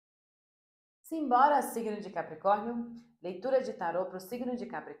Simbora, signo de Capricórnio. Leitura de tarô para o signo de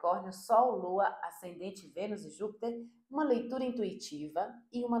Capricórnio, Sol, Lua, Ascendente, Vênus e Júpiter. Uma leitura intuitiva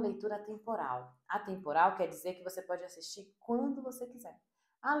e uma leitura atemporal. Atemporal quer dizer que você pode assistir quando você quiser.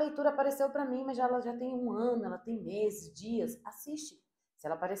 A leitura apareceu para mim, mas ela já tem um ano, ela tem meses, dias. Assiste. Se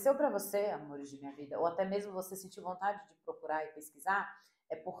ela apareceu para você, amores de minha vida, ou até mesmo você sentiu vontade de procurar e pesquisar,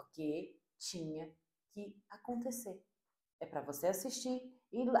 é porque tinha que acontecer. É para você assistir.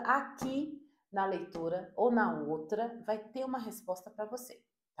 E aqui na leitura ou na outra vai ter uma resposta para você,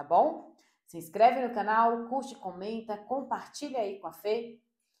 tá bom? Se inscreve no canal, curte, comenta, compartilha aí com a Fê.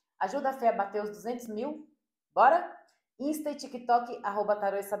 Ajuda a Fê a bater os 200 mil. Bora? Insta e TikTok,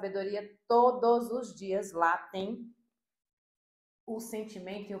 @tarô e sabedoria, todos os dias. Lá tem o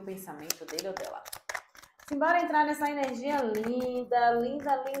sentimento e o pensamento dele ou dela. Simbora entrar nessa energia linda,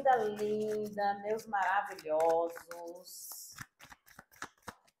 linda, linda, linda, meus maravilhosos,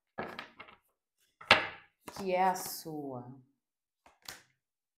 que é a sua.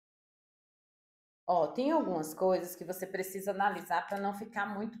 Ó, tem algumas coisas que você precisa analisar para não ficar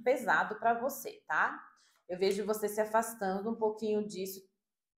muito pesado para você, tá? Eu vejo você se afastando um pouquinho disso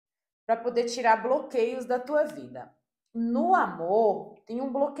para poder tirar bloqueios da tua vida. No amor, tem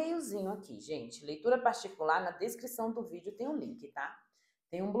um bloqueiozinho aqui, gente. Leitura particular, na descrição do vídeo tem um link, tá?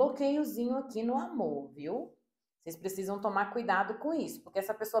 Tem um bloqueiozinho aqui no amor, viu? Vocês precisam tomar cuidado com isso, porque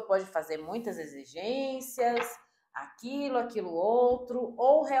essa pessoa pode fazer muitas exigências, aquilo outro,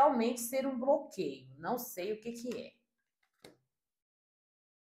 ou realmente ser um bloqueio. Não sei o que é.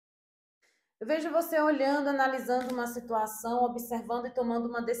 Eu vejo você olhando, analisando uma situação, observando e tomando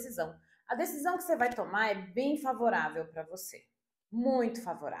uma decisão. A decisão que você vai tomar é bem favorável para você. Muito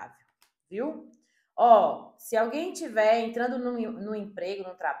favorável, viu? Ó, se alguém estiver entrando no emprego,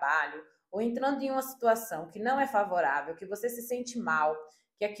 no trabalho, ou entrando em uma situação que não é favorável, que você se sente mal,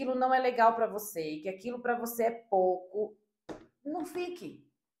 que aquilo não é legal para você, que aquilo para você é pouco, não fique.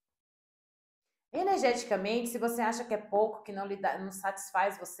 Energeticamente, se você acha que é pouco, que não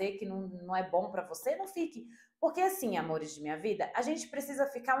satisfaz você, que não é bom para você, não fique. Porque assim, amores de minha vida, a gente precisa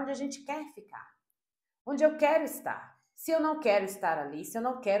ficar onde a gente quer ficar. Onde eu quero estar. Se eu não quero estar ali, se eu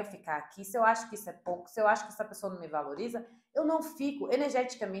não quero ficar aqui, se eu acho que isso é pouco, se eu acho que essa pessoa não me valoriza, eu não fico.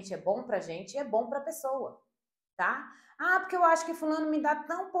 Energeticamente é bom pra gente e é bom pra pessoa, tá? Ah, porque eu acho que fulano me dá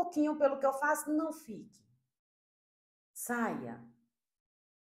tão pouquinho pelo que eu faço. Não fique. Saia.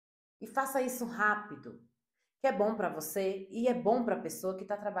 E faça isso rápido, que é bom para você e é bom para a pessoa que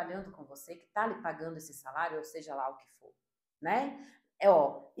está trabalhando com você, que está lhe pagando esse salário, ou seja lá o que for, né?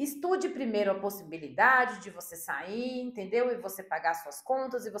 Estude primeiro a possibilidade de você sair, entendeu? E você pagar suas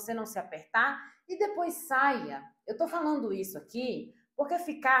contas e você não se apertar e depois saia. Eu tô falando isso aqui porque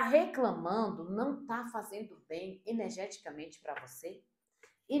ficar reclamando não tá fazendo bem energeticamente para você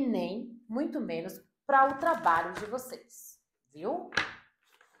e nem, muito menos, para o trabalho de vocês, viu?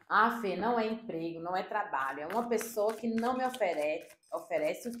 Ah, Fê, não é emprego, não é trabalho. É uma pessoa que não me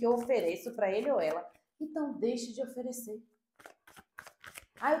oferece o que eu ofereço para ele ou ela. Então, deixe de oferecer.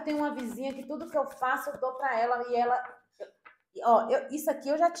 Ah, eu tenho uma vizinha que tudo que eu faço eu dou para ela e ela... isso aqui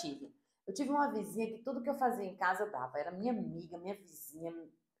eu já tive. Eu tive uma vizinha que tudo que eu fazia em casa eu dava. Era minha amiga, minha vizinha,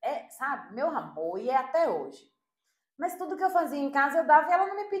 sabe? Meu amor, e é até hoje. Mas tudo que eu fazia em casa eu dava e ela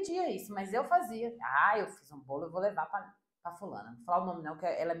não me pedia isso, mas eu fazia. Ah, eu fiz um bolo, eu vou levar para fulana. Não vou falar o nome não, que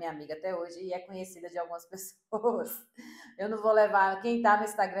ela é minha amiga até hoje e é conhecida de algumas pessoas. Eu não vou levar, quem tá no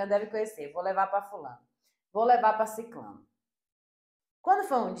Instagram deve conhecer. Vou levar para fulano. Vou levar para ciclano. Quando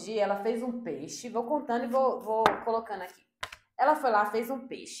foi um dia, ela fez um peixe, vou contando e vou colocando aqui. Ela foi lá, fez um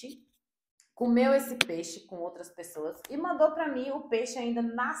peixe, comeu esse peixe com outras pessoas e mandou para mim o peixe ainda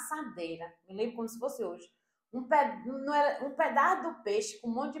na assadeira. Me lembro como se fosse hoje. Um pedaço do peixe com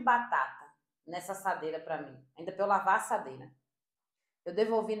um monte de batata nessa assadeira para mim. Ainda para eu lavar a assadeira. Eu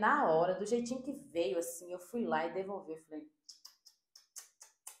devolvi na hora, do jeitinho que veio, assim. Eu fui lá e devolvi. Eu falei...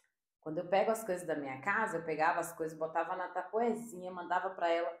 Quando eu pego as coisas da minha casa, eu pegava as coisas, botava na tapoezinha, mandava para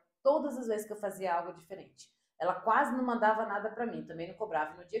ela todas as vezes que eu fazia algo diferente. Ela quase não mandava nada para mim, também não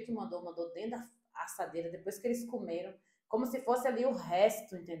cobrava. No dia que mandou dentro da assadeira, depois que eles comeram, como se fosse ali o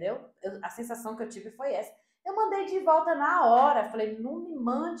resto, entendeu? A sensação que eu tive foi essa. Eu mandei de volta na hora, falei, não me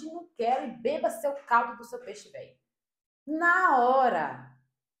mande, não quero, e beba seu caldo do seu peixe velho. Na hora.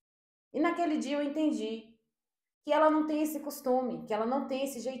 E naquele dia eu entendi que ela não tem esse costume, que ela não tem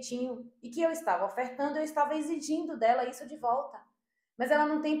esse jeitinho, e que eu estava ofertando, eu estava exigindo dela isso de volta. Mas ela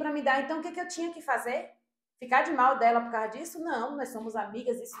não tem para me dar, então o que eu tinha que fazer? Ficar de mal dela por causa disso? Não, nós somos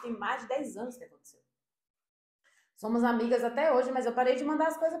amigas, isso tem mais de 10 anos que aconteceu. Somos amigas até hoje, mas eu parei de mandar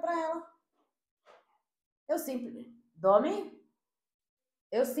as coisas para ela. Eu simples. Domi?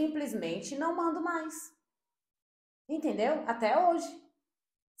 eu simplesmente não mando mais. Entendeu? Até hoje.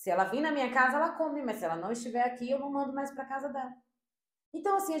 Se ela vir na minha casa, ela come, mas se ela não estiver aqui, eu não mando mais para casa dela.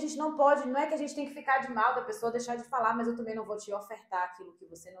 Então, assim, a gente não pode, não é que a gente tem que ficar de mal da pessoa, deixar de falar, mas eu também não vou te ofertar aquilo que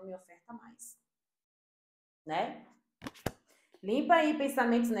você não me oferta mais. Né? Limpa aí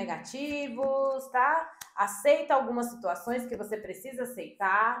pensamentos negativos, tá? Aceita algumas situações que você precisa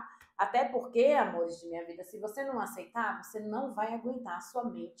aceitar. Até porque, amores de minha vida, se você não aceitar, você não vai aguentar a sua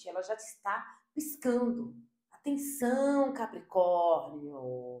mente. Ela já está piscando. Atenção,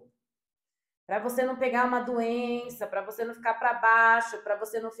 Capricórnio. Para você não pegar uma doença, para você não ficar para baixo, para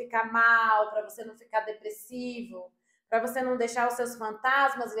você não ficar mal, para você não ficar depressivo, para você não deixar os seus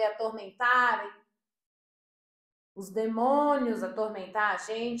fantasmas lhe atormentarem, os demônios atormentar a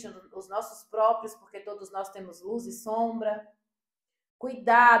gente, os nossos próprios, porque todos nós temos luz e sombra.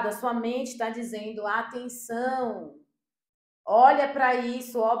 Cuidado, a sua mente está dizendo atenção. Olha para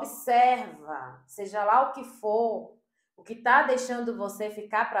isso, observa, seja lá o que for. O que está deixando você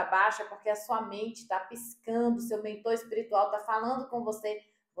ficar para baixo é porque a sua mente está piscando, seu mentor espiritual está falando com você.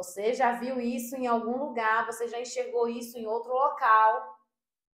 Você já viu isso em algum lugar, você já enxergou isso em outro local.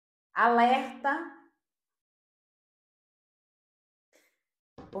 Alerta.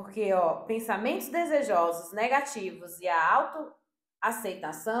 Porque, ó, pensamentos desejosos, negativos e a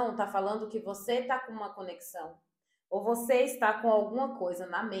autoaceitação tá falando que você tá com uma conexão. Ou você está com alguma coisa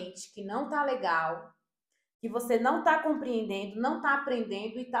na mente que não tá legal, que você não tá compreendendo, não tá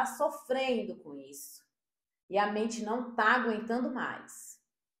aprendendo e tá sofrendo com isso. E a mente não tá aguentando mais.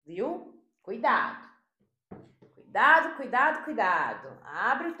 Viu? Cuidado. Cuidado, cuidado, cuidado.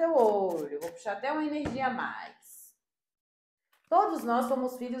 Abre o teu olho. Vou puxar até uma energia a mais. Todos nós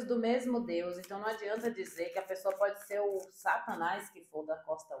somos filhos do mesmo Deus, então não adianta dizer que a pessoa pode ser o Satanás que for da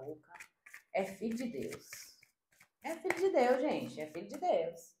Costa Oca. É filho de Deus. É filho de Deus, gente. É filho de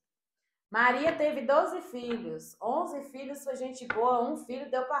Deus. Maria teve 12 filhos. 11 filhos foi gente boa, um filho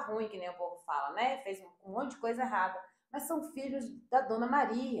deu pra ruim, que nem o povo fala, né? Fez um monte de coisa errada. Mas são filhos da Dona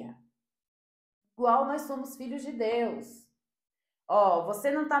Maria. Igual nós somos filhos de Deus. Ó, você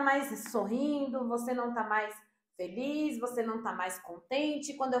não tá mais sorrindo, você não tá mais feliz, você não tá mais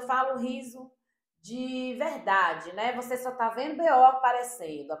contente. Quando eu falo riso de verdade, né? Você só tá vendo BO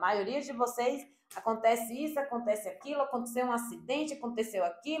aparecendo. A maioria de vocês acontece isso, acontece aquilo, aconteceu um acidente, aconteceu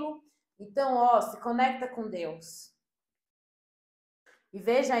aquilo. Então, ó, se conecta com Deus. E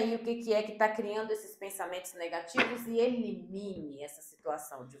veja aí o que é que tá criando esses pensamentos negativos e elimine essa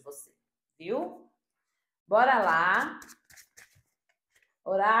situação de você, viu? Bora lá.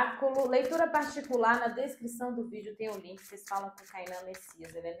 Oráculo, leitura particular, na descrição do vídeo tem o link, vocês falam com o Kainan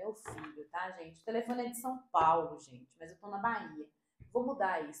Messias, ele é meu filho, tá, gente? O telefone é de São Paulo, gente, mas eu tô na Bahia. Vou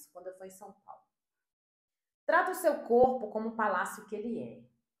mudar isso quando eu for em São Paulo. Trata o seu corpo como o palácio que ele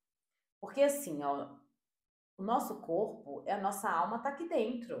é. Porque assim, ó, o nosso corpo, a nossa alma tá aqui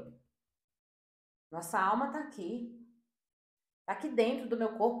dentro. Nossa alma tá aqui. Tá aqui dentro do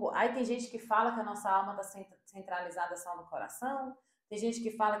meu corpo. Aí tem gente que fala que a nossa alma tá centralizada só no coração. Tem gente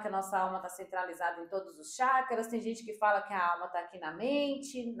que fala que a nossa alma está centralizada em todos os chakras, tem gente que fala que a alma está aqui na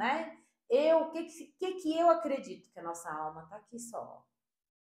mente, né? O que eu acredito? Que a nossa alma está aqui só.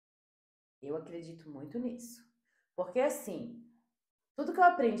 Eu acredito muito nisso. Porque assim, tudo que eu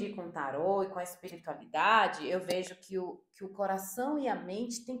aprendi com o tarô e com a espiritualidade, eu vejo que o coração e a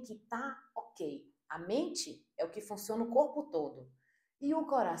mente tem que estar ok. A mente é o que funciona o corpo todo. E o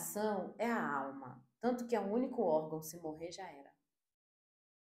coração é a alma. Tanto que é o único órgão, se morrer já era.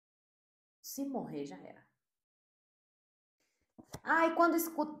 Se morrer, já era. Ah, e quando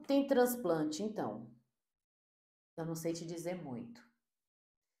tem transplante, então? Eu não sei te dizer muito.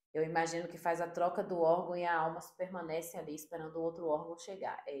 Eu imagino que faz a troca do órgão e a alma permanece ali esperando o outro órgão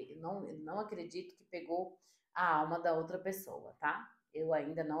chegar. Eu não acredito que pegou a alma da outra pessoa, tá? Eu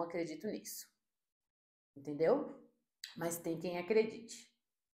ainda não acredito nisso. Entendeu? Mas tem quem acredite.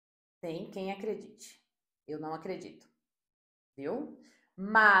 Tem quem acredite. Eu não acredito. Viu?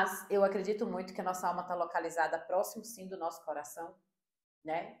 Mas eu acredito muito que a nossa alma está localizada próximo, sim, do nosso coração,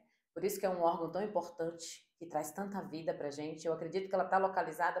 né? Por isso que é um órgão tão importante, que traz tanta vida pra gente. Eu acredito que ela está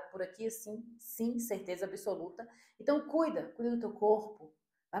localizada por aqui, assim, sim, certeza absoluta. Então cuida do teu corpo,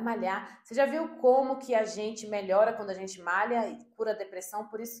 vai malhar. Você já viu como que a gente melhora quando a gente malha e cura a depressão?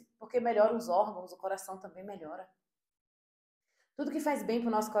 Por isso, porque melhora os órgãos, o coração também melhora. Tudo que faz bem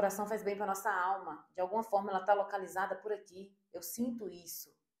pro nosso coração faz bem pra nossa alma. De alguma forma ela está localizada por aqui. Eu sinto isso.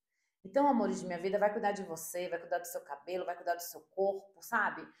 Então, amores de minha vida, vai cuidar de você, vai cuidar do seu cabelo, vai cuidar do seu corpo,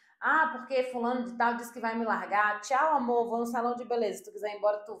 sabe? Ah, porque fulano de tal disse que vai me largar. Tchau, amor, vou no salão de beleza. Se tu quiser ir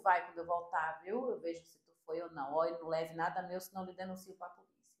embora, tu vai quando eu voltar, viu? Eu vejo se tu for foi ou não. Olha, não leve nada meu, senão lhe denuncio para a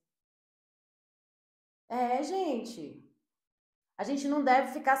polícia. É, gente. A gente não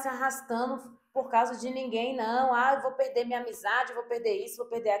deve ficar se arrastando por causa de ninguém, não. Ah, eu vou perder minha amizade, eu vou perder isso, vou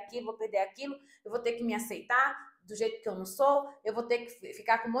perder aquilo, vou perder aquilo. Eu vou ter que me aceitar do jeito que eu não sou. Eu vou ter que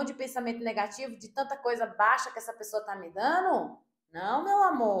ficar com um monte de pensamento negativo, de tanta coisa baixa que essa pessoa tá me dando. Não, meu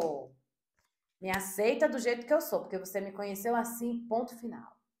amor. Me aceita do jeito que eu sou, porque você me conheceu assim, ponto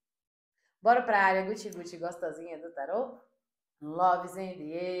final. Bora pra área guti-guti gostosinha do tarô? Love's in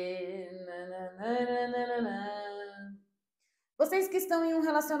the air. Nananana. Vocês que estão em um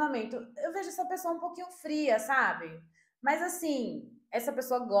relacionamento, eu vejo essa pessoa um pouquinho fria, sabe? Mas assim, essa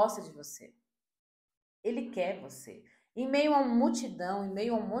pessoa gosta de você. Ele quer você. Em meio a uma multidão, em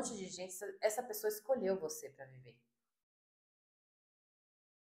meio a um monte de gente, essa pessoa escolheu você para viver.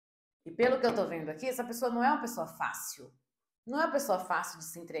 E pelo que eu tô vendo aqui, essa pessoa não é uma pessoa fácil. Não é uma pessoa fácil de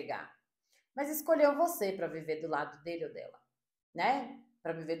se entregar. Mas escolheu você para viver do lado dele ou dela, né?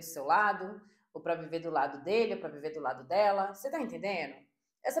 Para viver do seu lado, ou para viver do lado dele, ou para viver do lado dela. Você tá entendendo?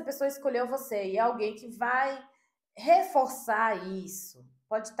 Essa pessoa escolheu você e é alguém que vai reforçar isso.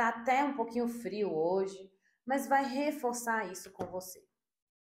 Pode estar até um pouquinho frio hoje, mas vai reforçar isso com você.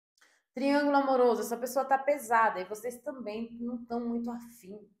 Triângulo amoroso, essa pessoa tá pesada e vocês também não estão muito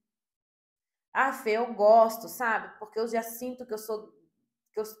afim. Ah, Fê, eu gosto, sabe? Porque eu já sinto que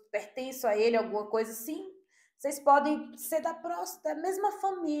eu pertenço a ele, alguma coisa assim. Vocês podem ser da mesma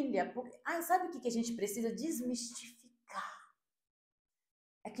família. Porque, sabe o que a gente precisa desmistificar?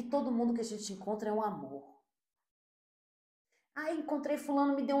 É que todo mundo que a gente encontra é um amor. Encontrei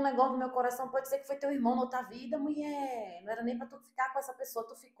fulano, me deu um negócio no meu coração. Pode ser que foi teu irmão na outra vida, mulher. Não era nem pra tu ficar com essa pessoa.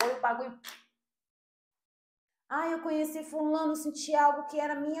 Tu ficou e o bagulho... eu conheci fulano, senti algo que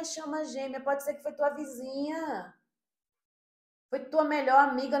era minha chama gêmea. Pode ser que foi tua vizinha. Foi tua melhor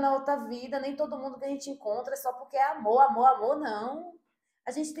amiga na outra vida. Nem todo mundo que a gente encontra é só porque é amor, amor, amor, não.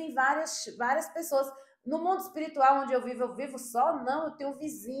 A gente tem várias pessoas. No mundo espiritual onde eu vivo só? Não, eu tenho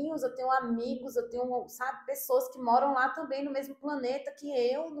vizinhos, eu tenho amigos, eu tenho, sabe, pessoas que moram lá também no mesmo planeta que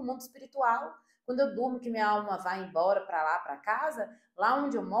eu, no mundo espiritual. Quando eu durmo, que minha alma vai embora para lá, para casa, lá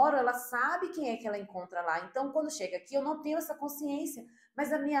onde eu moro, ela sabe quem é que ela encontra lá. Então, quando chega aqui, eu não tenho essa consciência.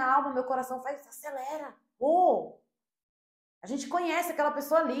 Mas a minha alma, meu coração faz, acelera. A gente conhece aquela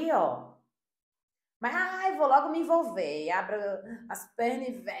pessoa ali, ó. Mas, vou logo me envolver. Abro as pernas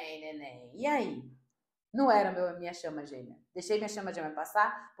e vem, neném. E aí? Não era minha chama gêmea. Deixei minha chama gêmea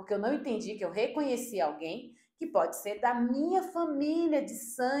passar porque eu não entendi que eu reconheci alguém que pode ser da minha família de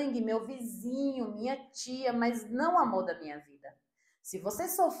sangue, meu vizinho, minha tia, mas não amor da minha vida. Se você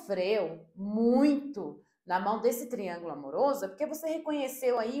sofreu muito na mão desse triângulo amoroso, é porque você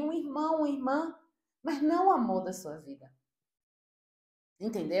reconheceu aí um irmão, uma irmã, mas não o amor da sua vida.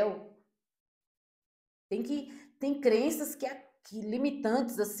 Entendeu? Tem crenças que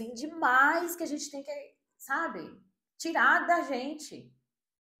limitantes assim demais que a gente tem que, sabe, tirar da gente.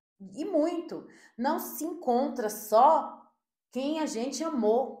 E muito. Não se encontra só quem a gente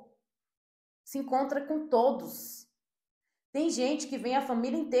amou. Se encontra com todos. Tem gente que vem a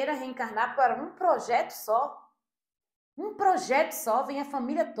família inteira reencarnar para um projeto só. Um projeto só, vem a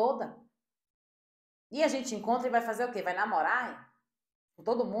família toda. E a gente encontra e vai fazer o quê? Vai namorar? Com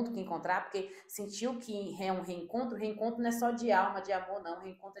todo mundo que encontrar, porque sentiu que é um reencontro. Reencontro não é só de alma, de amor, não.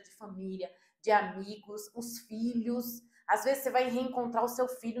 Reencontro é de família, de amigos, os filhos. Às vezes você vai reencontrar o seu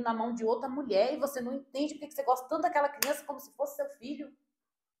filho na mão de outra mulher e você não entende porque você gosta tanto daquela criança como se fosse seu filho.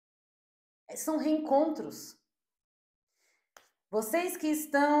 São reencontros. Vocês que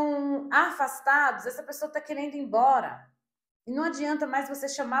estão afastados, essa pessoa está querendo ir embora. E não adianta mais você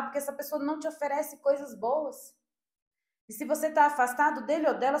chamar porque essa pessoa não te oferece coisas boas. E se você está afastado dele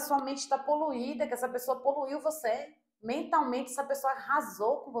ou dela, sua mente está poluída, que essa pessoa poluiu você. Mentalmente, essa pessoa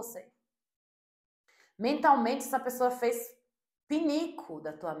arrasou com você. Mentalmente, essa pessoa fez pinico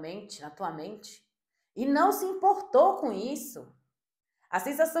da tua mente, na tua mente. E não se importou com isso. A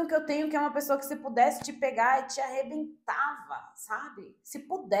sensação que eu tenho é que é uma pessoa que se pudesse te pegar e te arrebentava, sabe? Se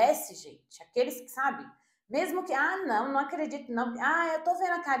pudesse, gente. Aqueles que, sabe? Mesmo que, não acredito, não. Eu tô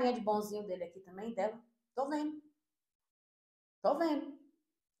vendo a carinha de bonzinho dele aqui também, dela. Tô vendo.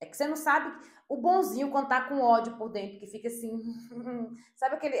 É que você não sabe o bonzinho quando tá com ódio por dentro, que fica assim.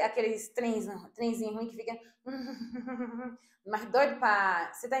 Sabe aqueles trenzinho ruim que fica. Mas doido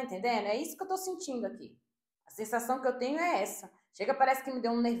pra. Você tá entendendo? É isso que eu tô sentindo aqui. A sensação que eu tenho é essa. Chega, parece que me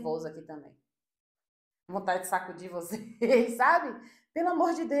deu um nervoso aqui também. Vontade de sacudir vocês, sabe? Pelo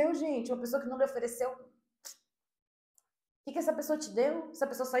amor de Deus, gente. Uma pessoa que não lhe ofereceu. O que essa pessoa te deu? Essa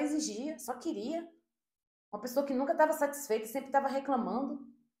pessoa só exigia, só queria. Uma pessoa que nunca estava satisfeita, sempre estava reclamando.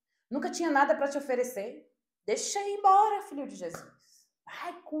 Nunca tinha nada para te oferecer. Deixa ir embora, filho de Jesus.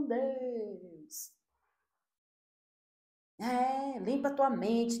 Vai com Deus. Limpa tua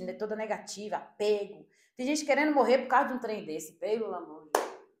mente, né, toda negativa, apego. Tem gente querendo morrer por causa de um trem desse, pelo amor de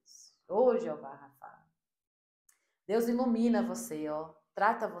Deus. Ô, Jeová, Rafa. Deus ilumina você, ó.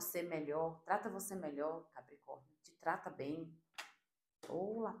 Trata você melhor, Capricórnio. Te trata bem.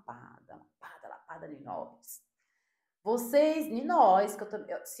 Ô, lapada de nós. Vocês, de nós,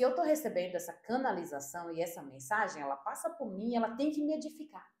 se eu tô recebendo essa canalização e essa mensagem, ela passa por mim, ela tem que me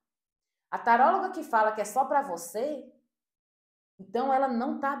edificar. A taróloga que fala que é só para você, então ela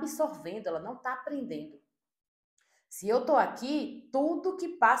não tá absorvendo, ela não tá aprendendo. Se eu tô aqui, tudo que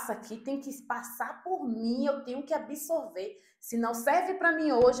passa aqui tem que passar por mim, eu tenho que absorver. Se não serve para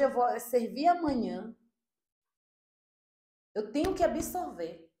mim hoje, eu vou servir amanhã. Eu tenho que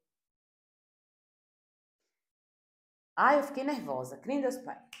absorver. Ai, eu fiquei nervosa. Crê Deus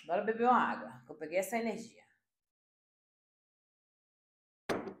Pai. Bora beber uma água, que eu peguei essa energia.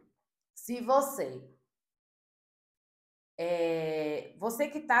 Se você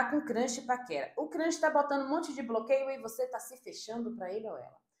que tá com crush e paquera, o crush tá botando um monte de bloqueio e você tá se fechando para ele ou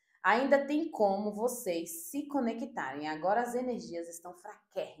ela. Ainda tem como vocês se conectarem. Agora as energias estão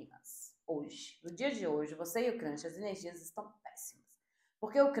fraquérrimas hoje. No dia de hoje, você e o crush, as energias estão péssimas.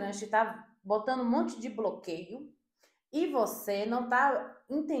 Porque o crush tá botando um monte de bloqueio e você não tá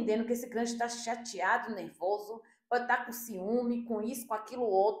entendendo que esse crush tá chateado, nervoso, pode estar com ciúme, com isso, com aquilo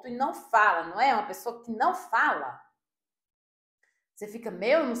outro e não fala, não é? Uma pessoa que não fala. Você fica,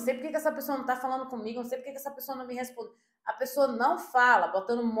 não sei por que essa pessoa não tá falando comigo, não sei por que essa pessoa não me responde. A pessoa não fala,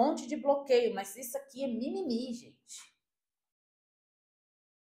 botando um monte de bloqueio, mas isso aqui é mimimi, gente.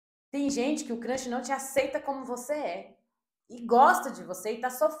 Tem gente que o crush não te aceita como você é. E gosta de você e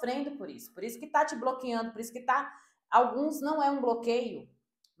tá sofrendo por isso. Por isso que tá te bloqueando, por isso que tá... Alguns não é um bloqueio,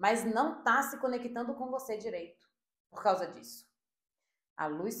 mas não tá se conectando com você direito. Por causa disso. A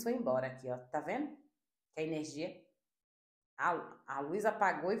luz foi embora aqui, ó. Tá vendo? Que a energia... A luz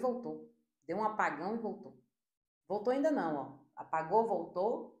apagou e voltou. Deu um apagão e voltou. Voltou ainda não, ó. Apagou,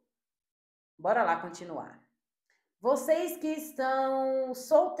 voltou. Bora lá continuar. Vocês que estão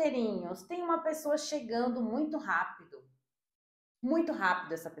solteirinhos, tem uma pessoa chegando muito rápido. Muito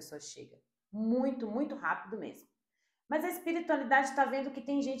rápido essa pessoa chega. Muito, muito rápido mesmo. Mas a espiritualidade está vendo que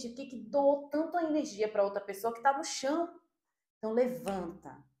tem gente aqui que doou tanto a energia para outra pessoa que está no chão. Então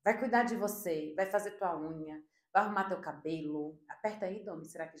levanta, vai cuidar de você, vai fazer tua unha, vai arrumar teu cabelo. Aperta aí, Domi,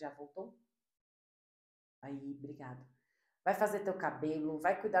 será que já voltou? Aí, obrigado. Vai fazer teu cabelo,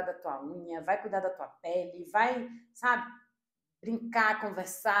 vai cuidar da tua unha, vai cuidar da tua pele, vai, sabe, brincar,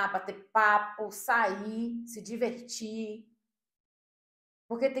 conversar, bater papo, sair, se divertir.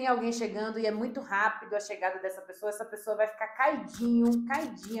 Porque tem alguém chegando e é muito rápido a chegada dessa pessoa, essa pessoa vai ficar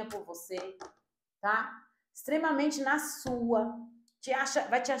caidinha por você, tá? Extremamente na sua,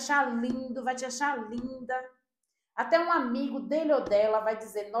 vai te achar lindo, vai te achar linda. Até um amigo dele ou dela vai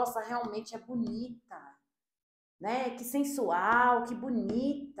dizer, nossa, realmente é bonita, né? Que sensual, que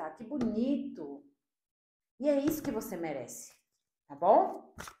bonita, que bonito. E é isso que você merece, tá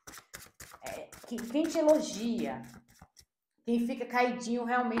bom? Quem te elogia, quem fica caidinho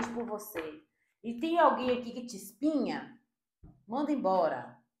realmente por você. E tem alguém aqui que te espinha, manda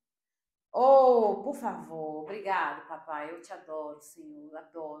embora. Oh, por favor, obrigado, papai. Eu te adoro, Senhor.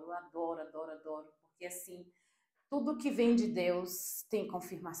 Adoro, adoro, adoro, adoro. Porque assim, tudo que vem de Deus tem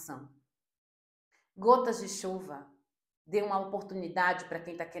confirmação. Gotas de chuva. Dê uma oportunidade para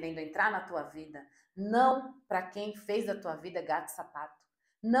quem está querendo entrar na tua vida. Não para quem fez da tua vida gato e sapato.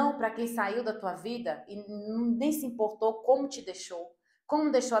 Não para quem saiu da tua vida e nem se importou como te deixou.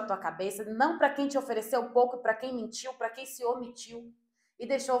 Como deixou a tua cabeça. Não para quem te ofereceu pouco, para quem mentiu, para quem se omitiu. E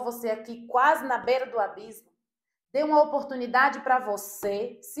deixou você aqui quase na beira do abismo. Dê uma oportunidade para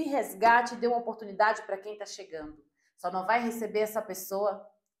você. Se resgate, dê uma oportunidade para quem está chegando. Só não vai receber essa pessoa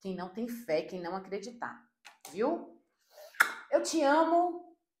quem não tem fé, quem não acreditar. Viu? Eu te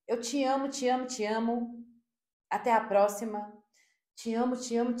amo, eu te amo, te amo, te amo. Até a próxima. Te amo,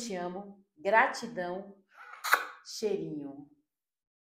 te amo, te amo. Gratidão. Cheirinho.